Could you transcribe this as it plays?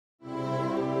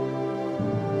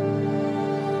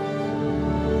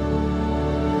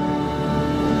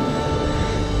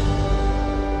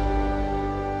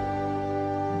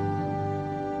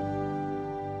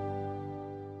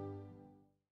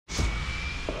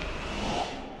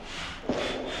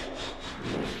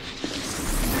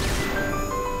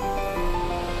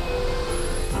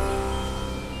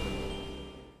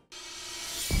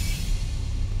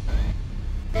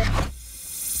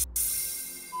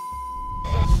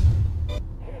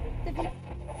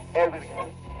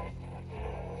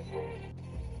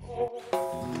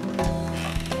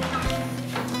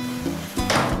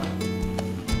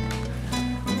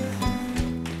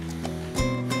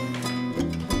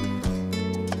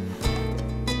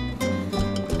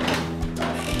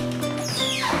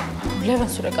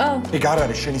ლევანსურეკა? ეგ არ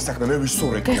არის შენი საქმე, მე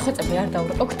ვისურეკ. გეხოცები არ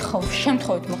დაურეკო, გთხოვ,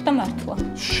 შემთხვევით მოხდა მართლა.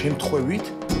 შემთხვევით?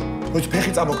 მოიც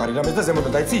ფეხი წამოკარი რამეს და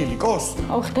ზემოდან დაიცი ილიკოს?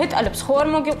 აუ, დეტალებს ხო არ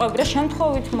მოგიყვები რა,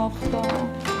 შემთხვევით მოხდა.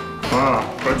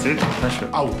 კაცი, ნაშე.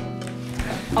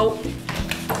 აუ.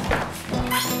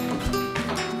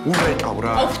 ურეკავ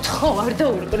რა. აუ, გთხოვ, არ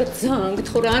დაურეკო რა, ძალიან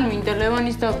გთხოვ რა, არ მინდა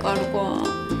ლევანის დაკარგვა.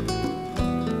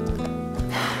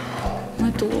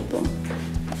 მადლობა.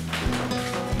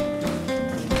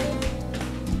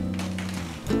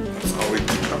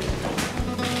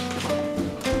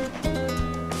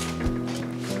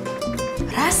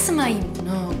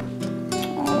 მაიმუნო.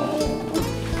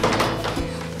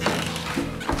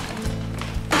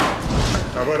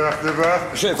 აბა რა ხდება?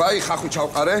 შეფ, აი ხახი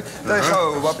ჩავყარე და ეხლა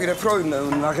ვაპირებ რომ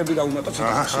ნაღები და უნდა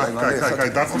წაიღო. კაი,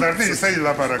 დაწყდარდი ისე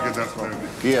ილაპარაკე დაწყდარდი.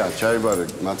 კია, ჩაიბარე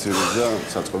მაცივრის და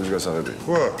საწყობის გასაღები.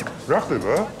 ხო, რა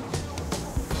ხდება?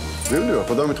 მივდივარ,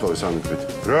 ხო დამითხოვე 3 დღით.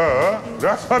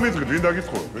 რა 3 დღით ვინ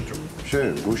დაგითხოვე, ბიჭო?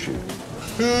 შენ, გუში.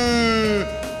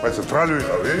 მაინც ტრალი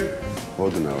ვიყავი?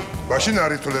 მოდნავ. მაშინ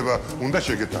არ ითვლება, უნდა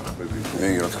შეგეთანხმები.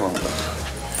 ეი, რა თქმა უნდა.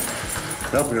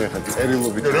 რა ვიყავი ხა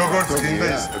წერილობით.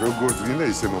 როგორც გინდა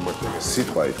ისე მომართება.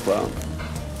 სიტყვა ითქვა?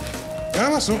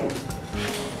 ამას უყურე.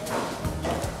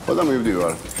 ხო და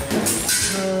მივდივარ.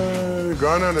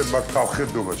 განანებ მაგ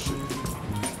თავხედობაში.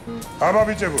 აბა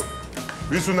ბიჭებო,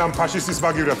 ვის უნდა ამ ფაშისტის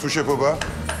მაგივრად უშეფობა?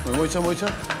 მოიცა,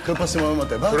 ხელფასი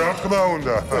მომატება? რა თქმა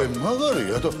უნდა.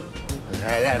 მაგარია, თო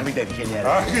არ მიდები შენი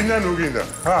არა. გინდა ნუ გინდა.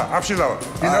 აფშილავა.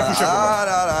 გინდა უშეფობა.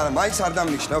 არა, მაინც არ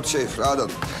დამნიშნავთ შეფ რა და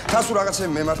თასუ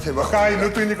რაღაცები მემართება ხო. კაი,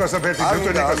 ნუტვინიკოსა ფეთი,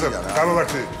 ნუტვინიკოსა.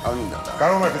 გამომართი.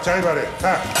 გამომართი, ჩაიბარე.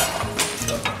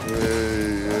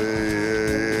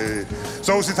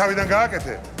 სოუსი თავიდან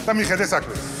გააკეთე და მიხედე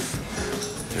საქმე.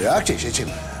 რა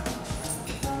შეჩემა?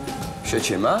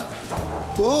 შეჩემა?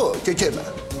 ო, შეჩემა.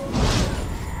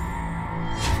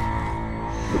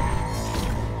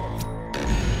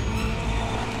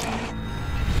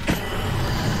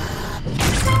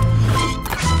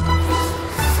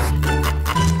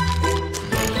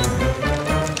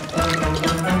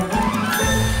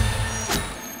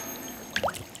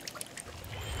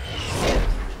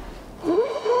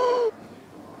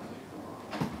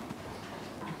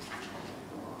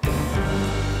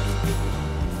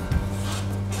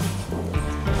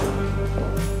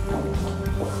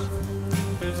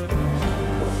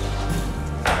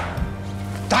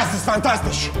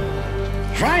 Fantastisch!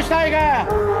 Schweinsteiger!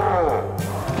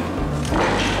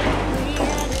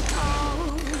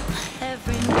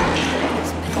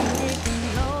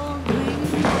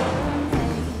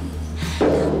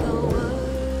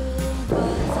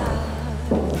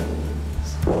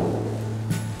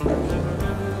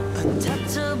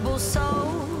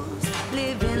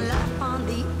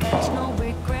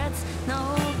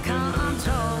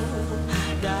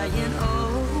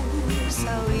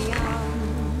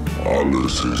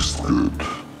 Alles ist gut.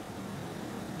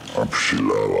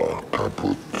 Abschilava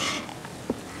kaputt.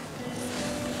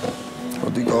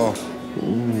 Kotiko.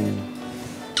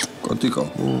 Kotiko.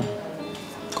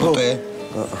 Kote.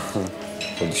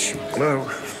 Kodishi.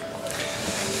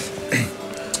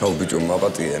 აუ ბიჭო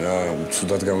მაპატიე რა,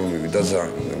 ცუდად გამომივიდა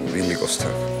ძალიან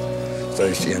ილიკოსთან. და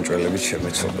ის იანჭველებით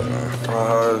შემეცოდა რა.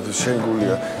 შენ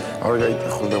გულია. არ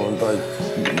გაიტახულდა მან და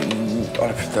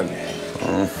არაფერდანი.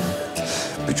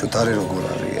 ბიჭო დარე როგორ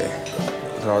არის?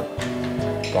 რა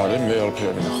დარე მე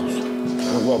არაფერი ნახავს.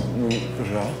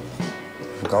 რა?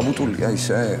 გამუტულია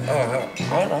ისე?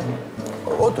 არა.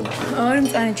 ოდნავ. ორი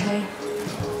მწვანე ჩაი.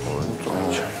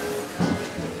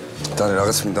 დარე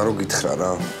რაღაც მინდა რომ გითხრა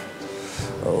რა.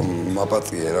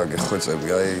 მაპატიე რა გეხვეწები,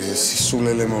 აი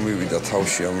სისულელე მომივიდა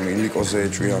თავში ამ ილიკოზე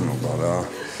ეჭვიანობა რა.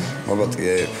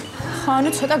 მაპატიე. ხა ანუ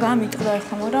ცოტა გამიტყდა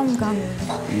ეხლა, მაგრამ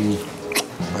გამივიდა.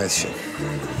 აი ეს შენ.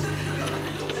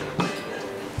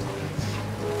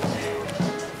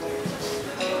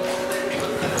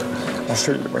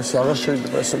 შეიძლება ეს აღარ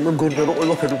შეიძლება ესე მე გონდა რომ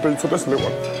ყველაფერი დაიცოდეს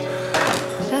ლევან.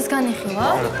 რას განიხილა?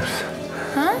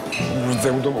 ჰა?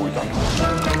 ზემოდო მოვიტანო.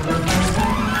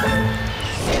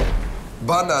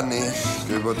 ბანანი,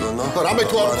 კი ბატონო. რამე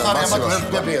თუ არ ხარ ამათ ვერ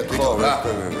ვდებიათ თვითონ რა.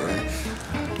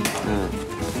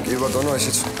 კი ბატონო,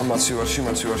 ესეც მაცივარში.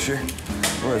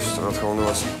 ნუ ეს რა თქმა უნდა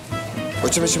ვასი.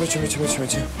 ოჩე.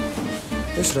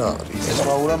 ეს რა არის? ეს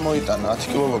რაურა მოიტანა 10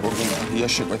 კილო გორგონა, გია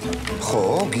შეკვეთა. ხო,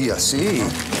 გიასი?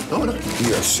 dobra.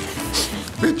 გიასი.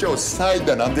 ბიჭო,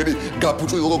 საიდან ამდენი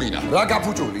გაფუჭული ლოგინა? რა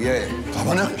გაფუჭული,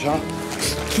 დაბანახე შა.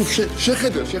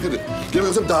 შეხედე.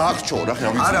 გემეზე დაახჩო რა ხე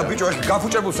ვიცი. არა, ბიჭო, ეხლა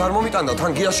გაფუჭებულს არ მომიტანდა,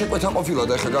 თან გიას შეკვეთა ყოფილა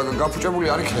და ეხლა გაფუჭებული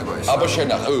არ იქნება ეს.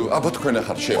 აბა თქვენ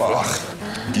ახარ შეფ.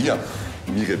 გია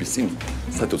მიიღების წინ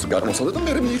საერთოდ გამოსავდა და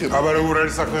მე მიიღებ. აბა როგორ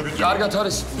არის საქმე ბიჭო? კარგად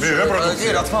არის. მიიღე პროდუქცია. კი,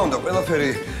 რა თქმა უნდა, ყველაფერი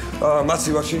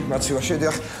მაცივარში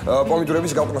დიახ,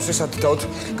 პომიდორების გავკნოსე სათითაოდ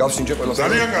გავსინჯე ყველაფერი.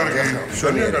 ძალიან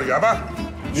კარგი. აბა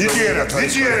ნიჭიერად.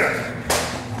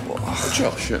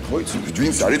 აჩახშე, ხოიცი,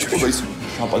 ვინც არ იწყობა ის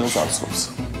შამპანელს არ ცნობს.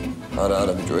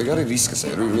 არა, ბიჭო, ეგ არის რისკზე,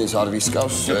 ვინც არ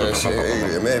რისკავს,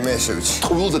 მე ესე ვიცი.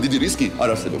 ყოველდღე დიდი რისკი არ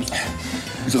არსებობს.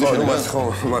 ხო,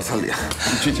 მართალია.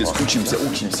 ჩიჩის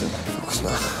უჩიმსე.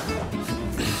 ხსნა.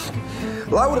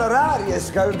 ლაურა, რა არის ეს?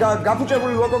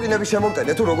 გაფუჭებული ლოკოგინების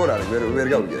შემომტენე თუ როგორ არის? ვერ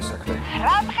გავიგე ეს საქმე.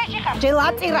 რა დღეში ხარ?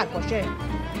 ჯელატირაკო შე.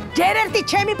 ჯერ ერთი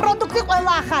ჩემი პროდუქტი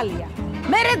ყველა ახალია.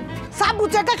 მერე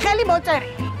საბუძეკა ხელი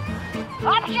მოწერია.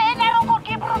 არ შეენა როგორ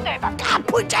გიბრუნდება?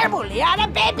 გაფუჭებული, არა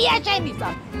ბებია შემისა.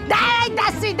 დაი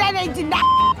დასიდენეძი.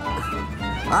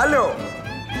 ალო.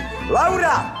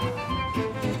 ლაურა.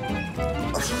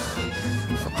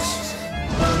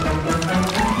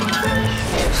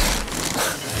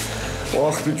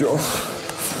 ოხ ბიჭო.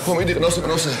 ხო მიდი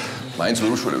ყნოსე. მაინც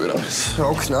ვერ უშველე ვერ არის. რა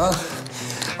ვქნა?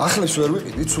 ახლებს ვერ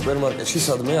ვიყიდით სუპერმარკეტში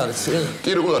სადმე არის?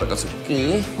 კი როგორ არა კაცო? კი?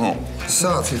 ხო.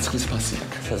 საათ ცეცხლის ფასი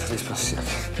აქვს. ცეცხლის ფასი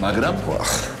აქვს. მაგრამ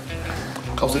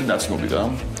ყავს ერთი ნაცნობი რა.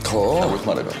 ხო?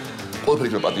 დაგვეხმარება.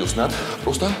 ყველაფერი პატიოსნად,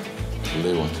 პროსტა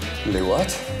ლევად.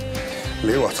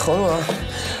 ლევად ხო რა?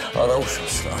 არა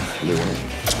უშავს რა. ლევანი.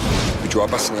 ბიჭო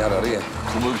აბასნი არ არის?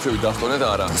 მოიქცევი დასტონე და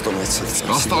არა. დასტონე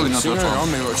ცოტა. რა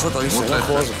მე ცოტა ისე რა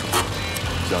ხო?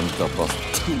 ძალიან დაფას.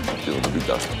 ჯერ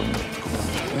დასტონე.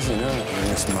 ესე რა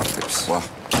ეს მარტებს. ვა.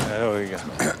 ოიგა.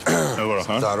 როგორ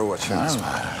ხარ? დაროა ჩემს.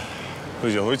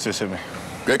 ბიჭო, ვიცი ესე მე.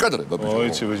 გეკადრე ბაბიჭო.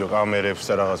 ვიცი ბიჭო, კამერებს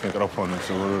და რაღაც მიკროფონებს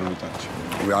როგორ ვიტანჩი.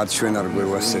 არ ჩვენ არ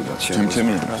გვევასება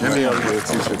ჩემი არ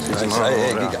ვიცი. აი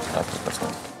გიგა.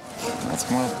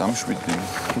 ნაცმა დამშვიდი.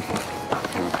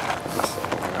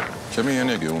 ჩემი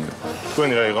იანია გეუნე.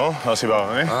 თქვენი რა იყო? ასი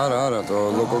ბაღანი? არა,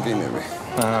 ლოკოგინები.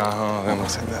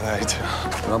 გამახსენდა რაით.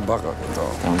 რა ბაღანი და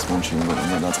ამის მომჩი უნდა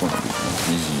ნაცმა.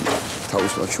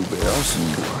 თავისთავად შუბეავს.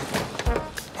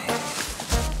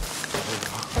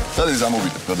 დალი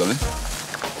ზამოვიდეთ, გადალი.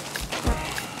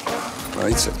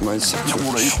 მაიცეთ.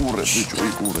 იყურე, ბიჭო,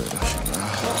 იყურე რა შენ.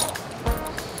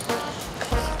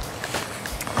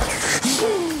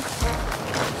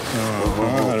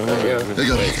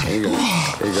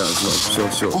 ეგა,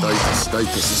 всё,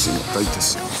 დაითეს.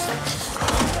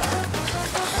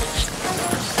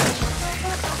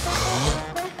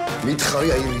 მითხარი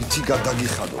აი რითი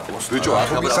გადაგიხადო. ბიჭო,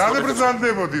 სად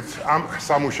ბრძანდებოდით ამ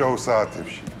სამუშაო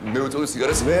საათებში? მე ვწევდი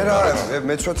სიგარეტს. მე რა,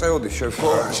 მეც ვაწეოდი შეფ.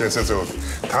 ხო, შეეწეოდი.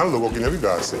 თან ლოგოგინები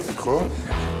გაასწრებით, ხო?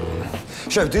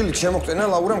 შეფ, დილით შემოგწენა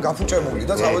ლაურამ გაფუჭებული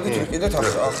და წავედით ვიყიდეთ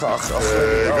ახლა.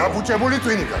 გაფუჭებული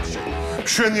twin კაცი.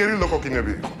 მშვენიერი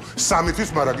ლოკოკინები იყო. 3 თვის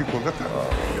მარაგი ქონდა თან.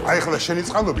 აი ახლა შენი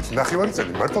წყალობით ნახევარი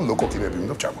წელი მარტო ლოკოკინები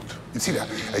უნდა ვჭამოთ. იცი რა?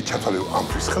 აი ჩათვალე ამ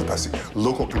თვის ხელფასი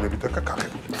ლოკოკინები და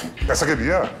კაკაკები.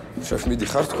 გასაგებია? შეფ,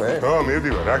 მიდიხარ თქვენ? ხო,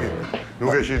 მივდივარ, რა გინდა? ნუ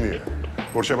გეშინია.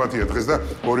 ორშაბათია დღეს და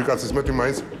ორი კაცის მეტი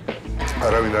მაინც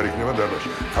არავინ არ იქნება დარბაზში.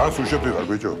 თავს უშეფ ვიყარ,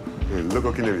 ბიჭო.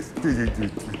 ლოკოკინების. დიდი.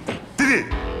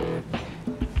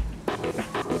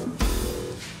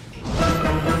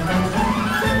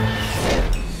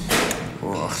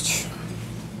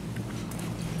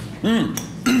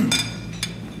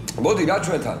 მოდი რა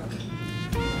ჩვენთან.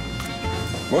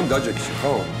 მონ დაჯექში,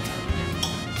 ხო?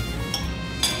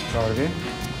 კარგი.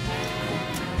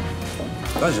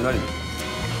 დაჟე.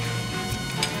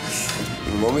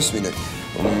 მომისმინე.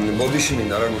 მოდი შინინ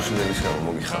არა გუშინების გამო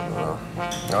მოგიხადო რა.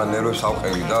 რა ნერვებს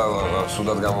ავყევი და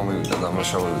სუდად გამომივიდა და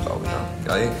მასშავებიტავი რა.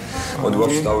 კაი? მოდი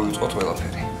ვაფშე დავივიწყოთ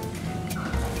ყველაფერი.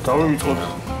 დავივიწყოთ.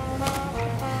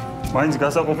 მაინც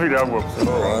გასაყოფილი არ გვაქვს.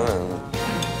 ხო, არა.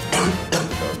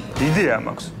 იდეა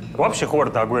მაქვს. ვაფშე ხო არ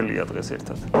დაგველია დღეს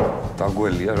ერთად.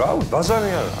 დაგველია რა?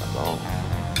 ბაზარი არა.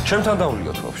 ჩემთან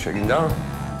დავლიოთ ვაფშე, გინდა?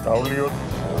 დავლიოთ.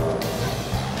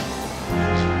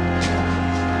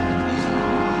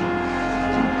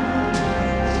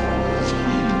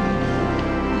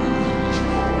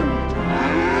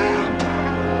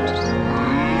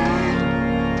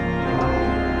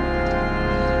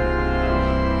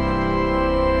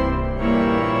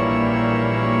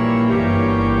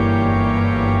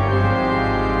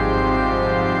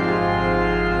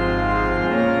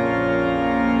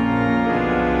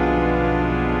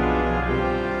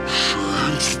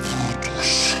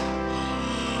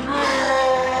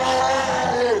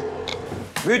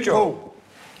 ბიჭო,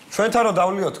 ჩვენთან რომ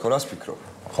დავლიოთ ხო, რას ფიქრობ?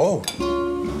 ხო?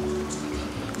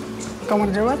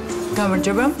 გამარჯობა.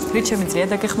 გამარჯობა. რით შემიძლია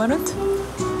დაგეხმაროთ?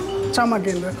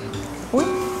 წამაგენდა. უი.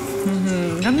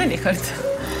 რამდენი ხართ?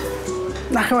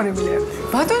 9 მილიარდი.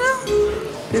 ბატონო?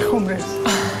 ეხუმრეს.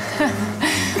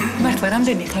 მართლა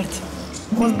რამდენი ხართ?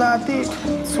 30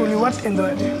 სული ვარ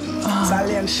ტენდოები.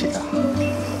 ძალიან შია.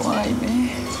 ვაიმე.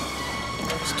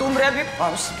 სტუმრები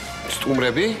ყავს.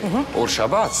 სტუმრები? ორ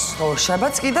შაბათს? ორ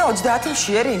შაბათს კი და 30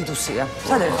 მშიერი ინდუსია.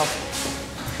 სად ერთხელ?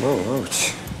 მოუჩი.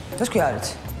 ეს კი არის.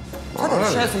 სად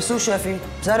არის შეფი, სუშეფი,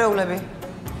 მზარეულები?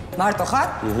 მარტო ხარ?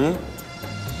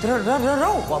 რა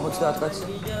უყვა 30 კაცს?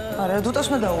 არა, დუტას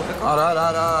მე დაურეკო.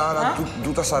 არა,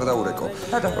 დუტას არ დაურეკო.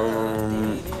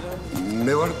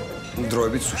 მე ვარ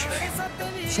დროებით სუშეფი.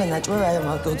 შენ აჭმევ აი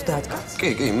 30 კაცს?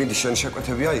 კი, მიდი შენ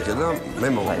შეკვეთები აიღე და მე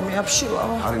მოვა. აი მე აფშივა.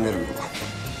 არ ინერვიულობა.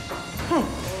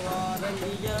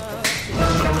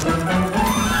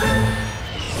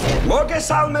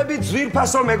 მოგესალმებით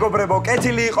ძვირფასო მეგობრებო,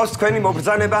 კეთილი იყოს თქვენი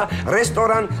მობრძანება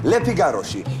რესტორან ლე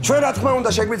ფიგაროში. ჩვენ რა თქმა უნდა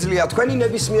შეგვიძლია თქვენი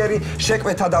ნებისმიერი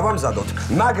შეკვეთა დავამზადოთ,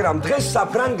 მაგრამ დღეს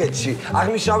საფრანგეთში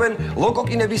აღნიშნავენ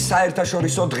ლოკოკინების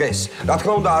საერთაშორისო დღეს. რა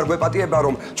თქმა უნდა არ გვეპატიება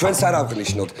რომ ჩვენც არ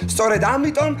ავღნიშნოთ. სწორედ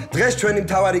ამიტომ დღეს ჩვენი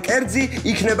მთავარი კერძი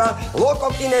იქნება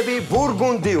ლოკოკინები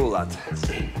ბურგუნდიულად.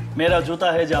 मेरा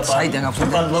जूता है जापान საიდან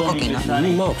აქვს ლოკოკინა?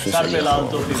 სარბელა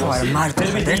ალტოფი ხო არა მარტო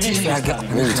ერთი შეაგე.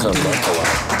 მე ვიტყავ ბატონო.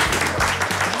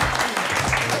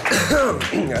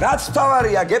 რაც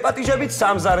თავარია გეპატიჟებით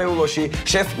სამზარეულოში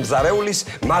შეფ-მზარეულის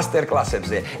მასტერ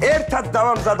კლასებზე. ერთად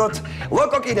დავამზადოთ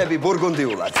ლოკოკინები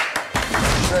ბურგუნდიულად.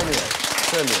 შენია.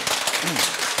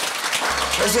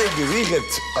 ესე იგი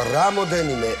ვიღებთ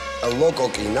რამოდენიმე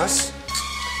ლოკოკინას,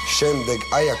 შემდეგ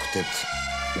აიაქვთ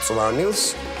მწვანილს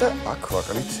და აქ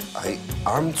ვაკრით აი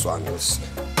ამ მწვანილს.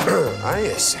 აი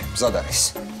ესე, მზად არის.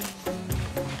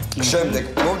 შემდეგ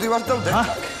მოვდივართ და ვდებ აქ.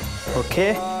 Okay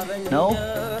now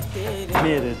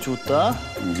मेरे जूता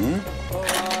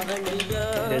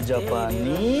ये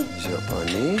जापानी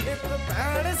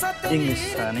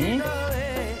इंग्लिशानी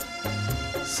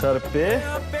सर पे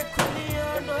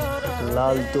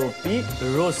लाल टोपी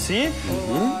रोसी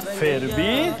फिर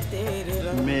भी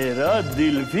मेरा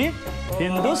दिल भी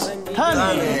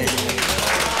हिंदुस्तानी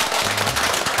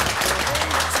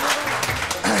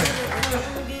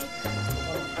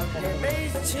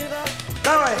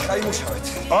давай ხაიმუშავეთ.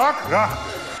 აქ რა?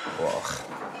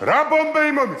 რა ბომბე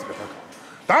იმომიწყეთ აქ?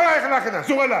 დავაი ხნახენა,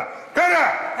 ზუღალა, გარა!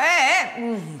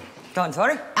 Don't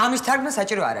worry, ამის თარგმნა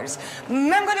საჭირო არ არის.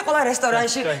 მე მგონი ყველა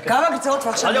რესტორანში გავაგრძელოთ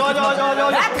ვახშაბი.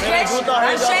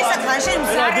 რა შეისახან შენ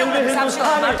მზარეულები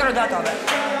სამშობლო მარტო რომ დატოვე.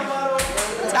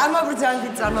 წარმობრძანდი.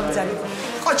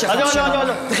 ყოჩა.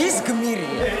 დღის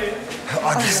გმირია.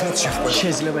 აგისმოთ შეხვედრა.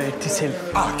 შეიძლება ერთი წელი.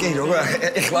 კი, როგორ?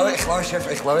 ეხლავე შეფ,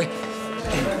 ეხლავე.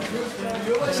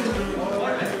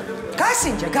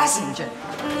 გასინჯე.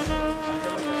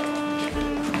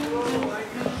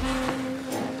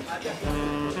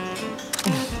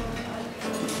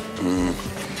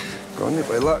 გონი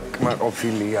ყველა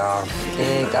კმაყოფილია.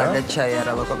 კარგად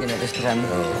ჩაიარა ლოკოკინების დღემ.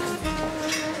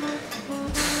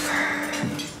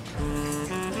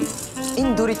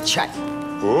 ინდური ჩაი.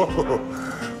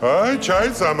 აი,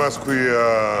 ჩაიც ამას ქვია.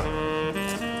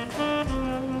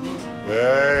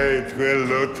 აი, თქვენ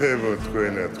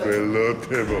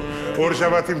ლოთებო. ორ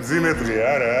შაბათი მძიმე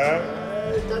დღეა, რა?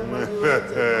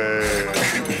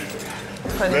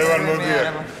 მე ვარ მოდიარ.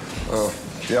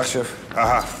 დიახ შეფ.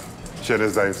 აჰა. შენ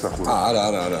ეს დაიმსახურე.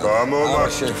 არა.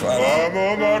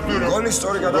 გამომარტვირო. გონის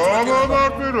სწორი გადაწყვეტილება.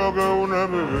 გამომარტვირო,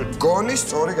 გეუნებები. გონის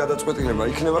სწორი გადაწყვეტილება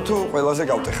იქნება თუ ყველაზე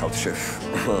გავტეხავთ შეფ.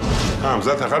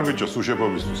 მზად ახარ ბიჭო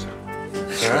სუშეფობისთვის.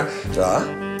 რა?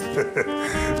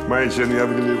 მაინც შენი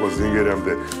ადგილი იყო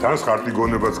ზინგერამდე. თან ხარტი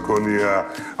გონებაც გქონია,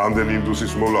 ამდენი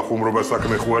ინდუსის მოვლა ხუმრობა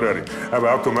საქმე ხო არ არის. აბა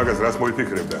ავთო მაგას რას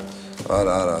მოიფიქრებდა?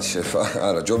 არა, შეფ,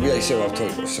 არა, ჯობია ისევ ავთო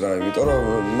იყოს რა, იმიტომ რომ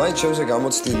მაინც შევზე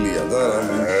გამოცდილია და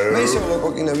მე ისევ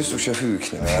ლოკოკინების სუშეფი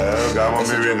ვიქნები.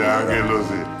 გამომივიდა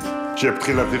ანგელოზი.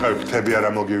 შეფრთხილად იყავი, ხთები არა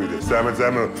მოგივიდეს.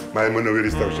 ზამო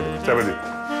მაიმუნოვირის თავში. წამოდი.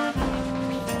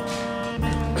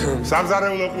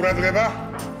 სამზარეულო ყურადღება.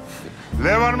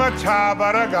 ლევანმა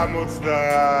ჩააბარა გამოცდა.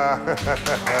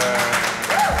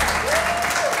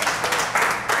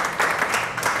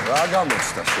 რა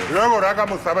გამოცდა შენ? როგორ რა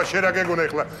გამოცდა? აბა შენ რა გეგონა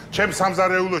ეხლა? ჩემ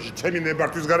სამზარეულოში, ჩემი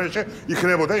ნებართვის გარეშე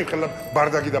იქნებოდა იმხელა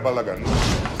ბარდაგი და ბალაგანი.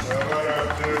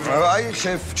 აი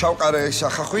შეფ ჩავყარე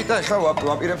სახახვი და ეხლა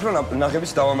ვაპირებ რომ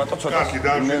ნაღებიც დავამატო ცოტა.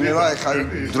 ნელა ეხლა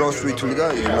დროს ვითვლი და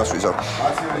იმას ვიზავ.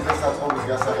 აციების და საწყობის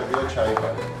გასაღებია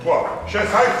ჩაიგარე. ხო, შენ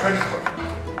ხაი ჩვენი ხო?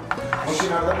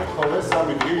 მაშინ არ დამეთხოვე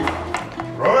 3 დღე.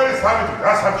 რომელი 3 დღე?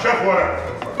 რა სამშაბათი ხო არა?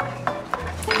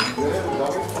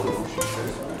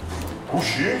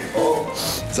 გუში?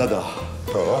 ზადა.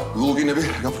 ხო? ლოგინები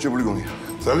გაფუჭებული გონია.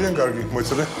 ძალიან კარგი,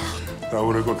 მოიცადე.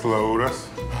 დაურეკოთ ლაურას.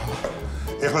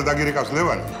 ეხლა დაგირეკავს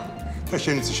ლევანი და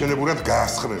შენიც შენებურად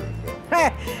გაასხმები.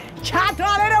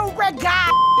 ჩათვალე რა უკვე გა.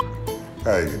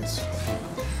 აი ეს.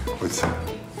 მოიცა.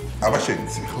 აბა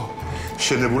შენიც ხო?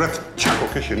 შენებურად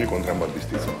ჩაკოკე შენი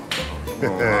კონტრაბანდისტიც.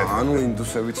 ანუ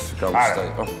ინდუსებიც გამოსდა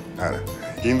იყო. არა.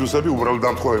 ინდუსები უბრალოდ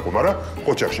დამთხვა იყო, მაგრამ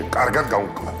ყოჩახში კარგად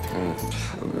გაუკლა.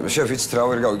 შეფიც რა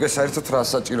ვერ გავიგე, საერთოდ რა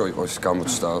საჭირო იყო ეს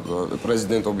გამოცდა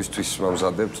პრეზიდენტობისთვის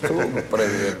მომზადებთ თუ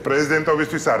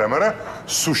პრეზიდენტობისთვის არა, მაგრამ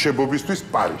სუშებობისთვის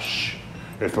პარიზში.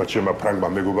 ერთმა ჩემმა ფრანგმა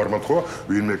მეგობარმა თქვა,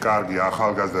 ვინმე კარგი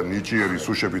ახალგაზრდა ნიჭიერი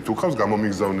სუშებით უხავს,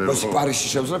 გამომიგზავნე. ეს პარიზში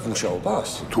შევძლებ მუშაობას?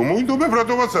 თუ მოინდობებ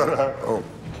რატომაც არა.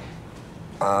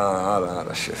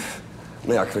 არა, შეფ.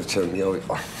 მე აქ ვერ ჩემია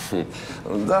ვიყო.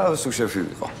 და სუშეფი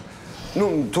ვიყო. Ну,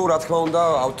 თუ რა თქმა უნდა,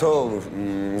 ავთო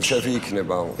შეფი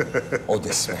იქნება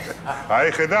ოდესმე. აი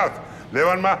ხედავთ,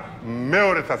 ლევანმა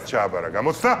მეორეთაც ჩააბარა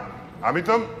გამოცდა,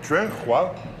 ამიტომ ჩვენ ხვალ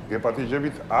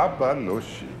გეპატიჟებით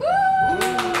აბანოში.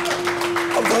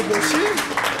 აბანოში?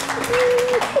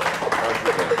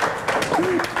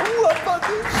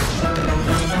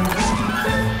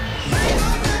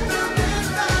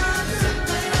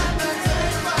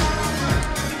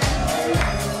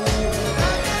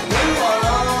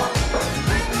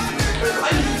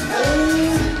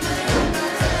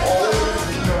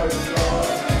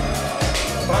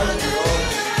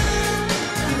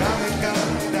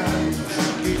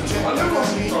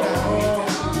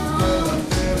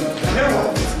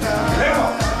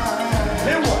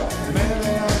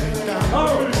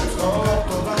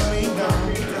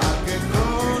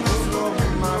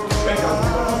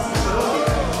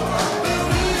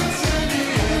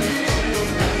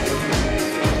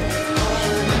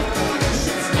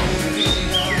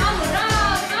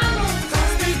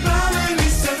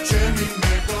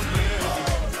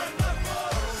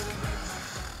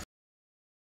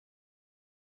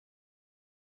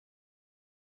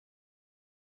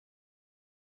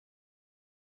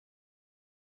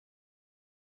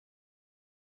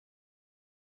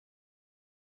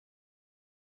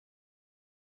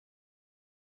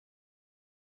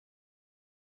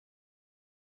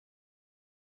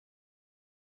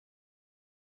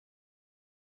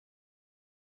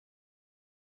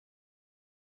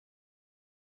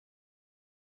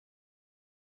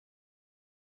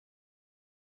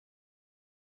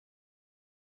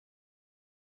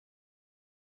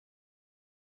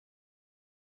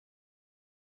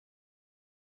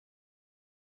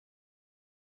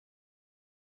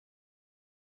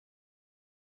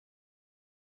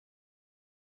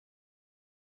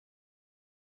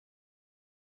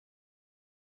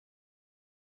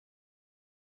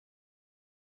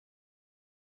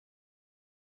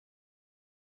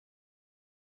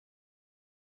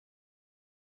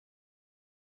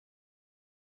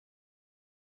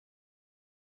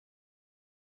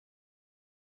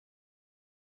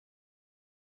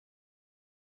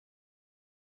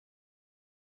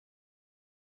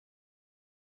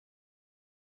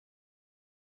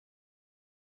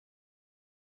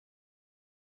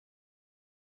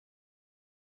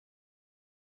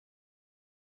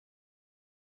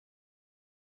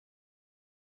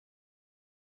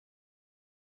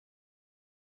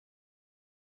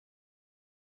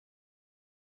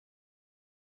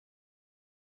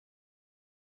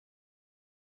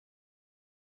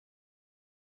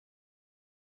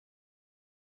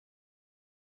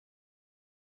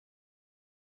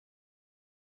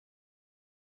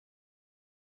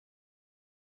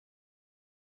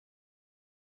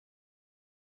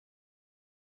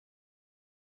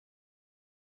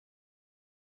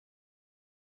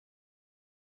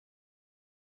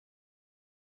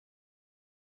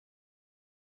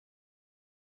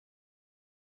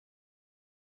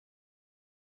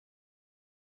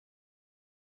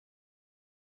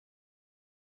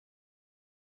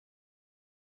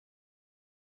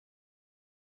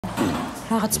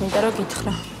 რაღაც მინდა რომ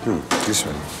გითხრა.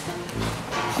 გისმენთ.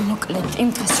 მოკლედ, იმ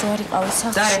დღეს რო არ იყავი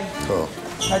სახლში. დარე. ხო.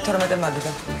 აი 12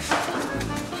 მაგიდან.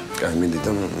 კაი, მინდი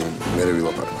და მერე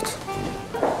ვილაპარაკოთ.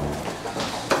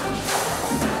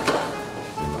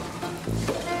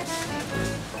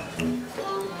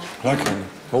 რაკენი,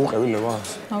 მოუყევი ლევას?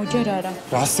 აუ ჯერ არა.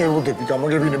 რასეულდები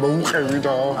გამაგებინე მოუყევი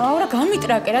და. აუ რა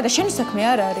გამიტრაკე რა და შენი საქმე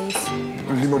არ არის.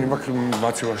 ლიმონი მაქვს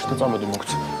მაცივარში და წამოდი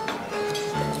მოგცე.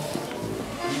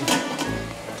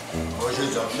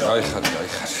 აი ხარ.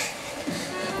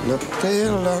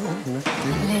 ნატელა.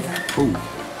 ლევან.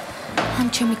 ამ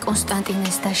ჩემი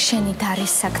კონსტანტინეს და შენი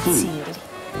დარის საქციელი.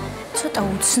 ცოტა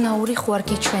უცნაური ხო არ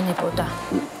გიჩვენებოდა.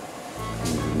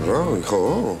 რა, ხო?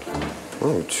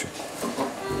 ოჩი.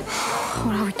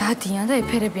 რავი, დადიან და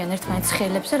ეფერებიან ერთმანეთს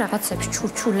ხელებზე, რაღაცებს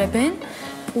ჩურჩულებენ.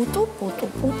 პუტუ.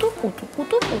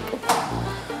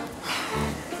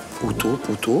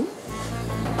 პუტუ?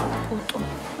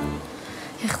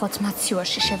 ეხლაც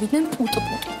მაცივარში შევიდნენ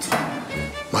პუტით.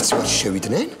 მაცივარში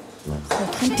შევიდნენ? ხო,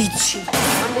 თან დიჩი.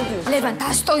 ლევან,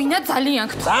 დასტოინა ძალიან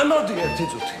გთხოვ. წამოდი ერთი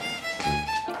წუთი.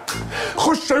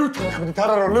 ხო შევთანხმდით,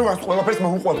 არა რომ ლევანს ყველაფერს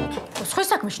მოუყვებოთ. სხვა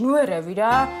საქმეში ნუ ერევი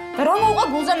რა. და რომ მოუყვა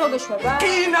გულზე მოგეშვება?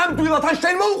 კი, ნამდვილად ან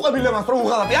შენ მოუყვები ლევანს რომ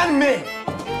უღალატე, ან მე.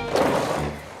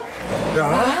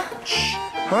 რა?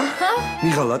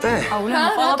 მიღალატე? აუ, ლევან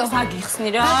ყველაფერს აგიხსნი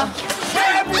რა.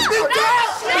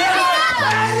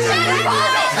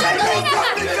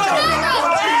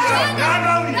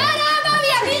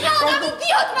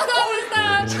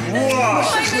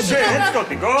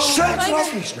 შენს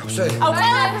ნიშნავს ე? აუ,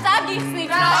 ყველაფერს აგიხსნი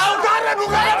რა. აუ, გარემო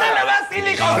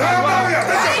ვასილიკო.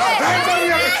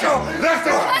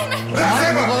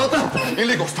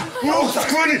 ილიკოსთან.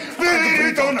 მოხსქონი,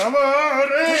 ვერიტონ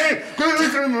ამარე,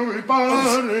 გეტრემოვი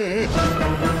პარე.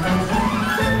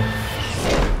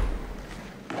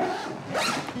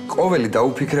 ყოველი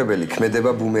დაუფიქრებელი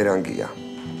ქმედება ბუმერანგია,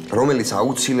 რომელიც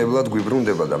აუცილებლად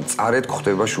გვიბრუნდება და მწარედ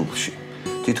გვხვდება შუბლში.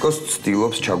 თითქოს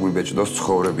ცდილობს ჩაგვიბეჭდოს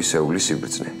ცხოვრებისეული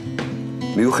სიბრძნე.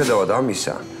 მიუხედავად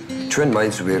ამისა, ჩვენ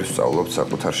მაინც ვერ ვსწავლობთ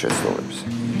საკუთარ შეცდომებს.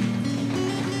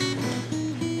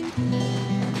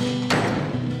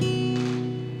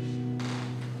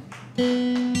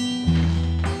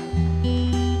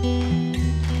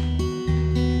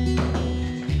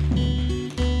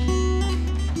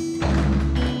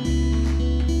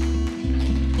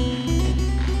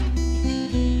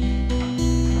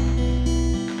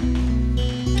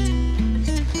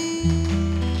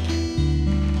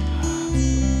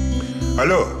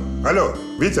 Алло,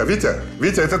 Витя,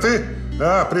 это ты?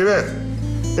 А, привет.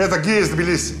 Это Гия из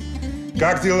Тбилиси.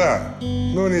 Как дела?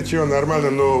 Ну, ничего, нормально,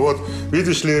 но вот,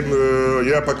 видишь ли,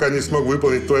 я пока не смог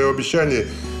выполнить твое обещание,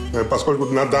 поскольку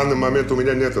на данный момент у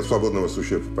меня нет свободного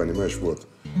существа, понимаешь, вот.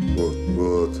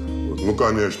 Ну,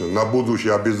 конечно, на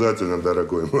будущее обязательно,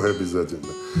 дорогой мой,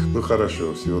 обязательно. Ну,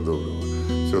 хорошо, всего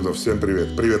доброго. Всем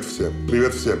привет, привет всем.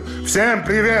 Всем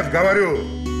привет, говорю.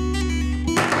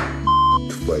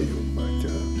 Твою.